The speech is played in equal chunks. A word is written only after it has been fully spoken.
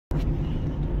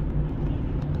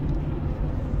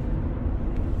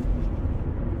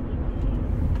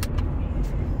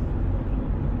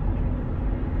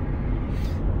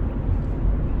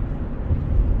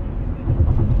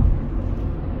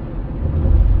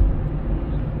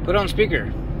Put on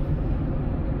speaker.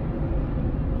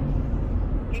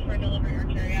 For delivery or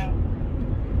carry out.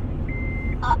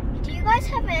 Do you guys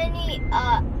have any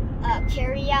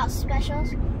carry out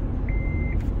specials?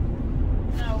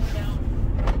 No, we don't.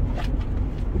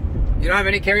 You don't have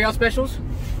any carry-out specials?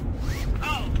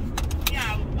 Oh,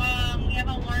 yeah. We have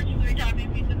a large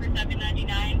 3-topping pizza for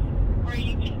 $7.99, or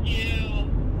you can do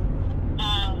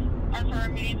for our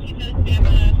medium pizzas, we have a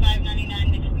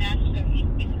 $5.99 mixed match. So each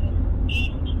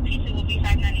pizza will be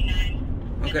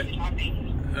 $5.99. Okay. 2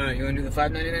 toppings. All right, you want to do the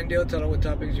 $5.99 deal? Tell her what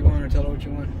toppings you want, or tell her what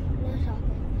you want. No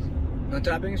toppings. No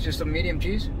toppings, just a medium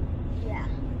cheese. Yeah.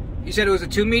 You said it was a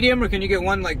 2 medium, or can you get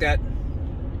one like that?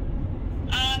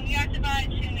 You have to buy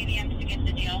 2 mediums to get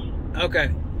the deal. Okay.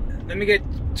 Let me get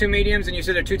 2 mediums, and you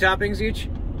said they're 2 toppings each?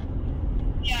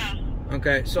 Yeah.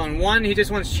 Okay, so on one, he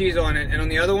just wants cheese on it, and on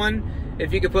the other one,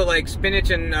 if you could put like spinach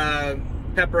and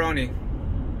pepperoni.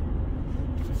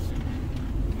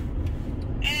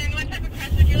 And what type of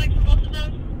crust would you like for both of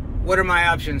those? What are my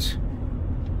options?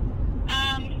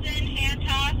 Thin, hand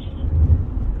tossed.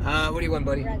 What do you want,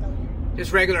 buddy? Regular.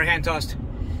 Just regular hand tossed.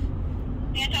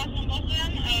 Hand tossed on both of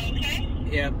them? Okay.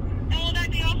 Yeah. And will that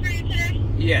be all for you today?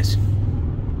 Yes.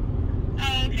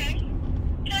 Okay.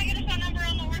 Can I get a phone number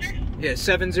on the order? Yeah,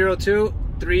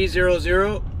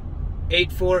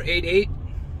 702-300-8488.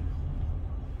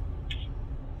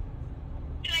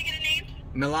 Can I get a name?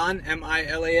 Milan,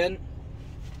 M-I-L-A-N.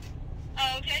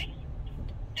 Okay.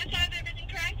 Just so I have everything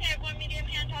correct, I have 1 medium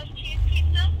hand-tossed cheese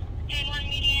pizza and 1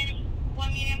 medium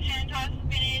hand-tossed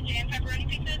spinach and pepperoni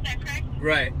pizza. Is that correct?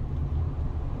 Right.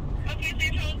 Okay, so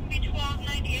your total will be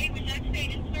 $12.98. Would you like to pay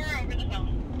in-store or over the phone?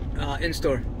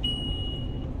 In-store.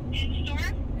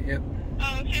 In-store? Yep.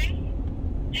 Okay.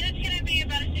 And it's going to be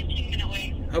about a 15-minute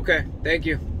wait. Okay, thank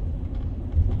you.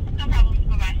 No problem.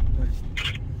 Bye-bye.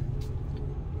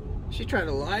 She tried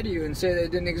to lie to you and say that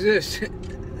it didn't exist.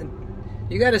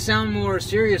 You gotta sound more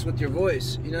serious with your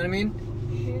voice, you know what I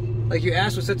mean? Like you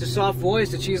asked with such a soft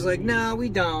voice that she's like, no, we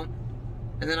don't.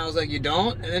 And then I was like, you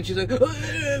don't? And then she's like,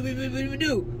 oh, we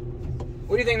do.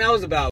 What do you think that was about?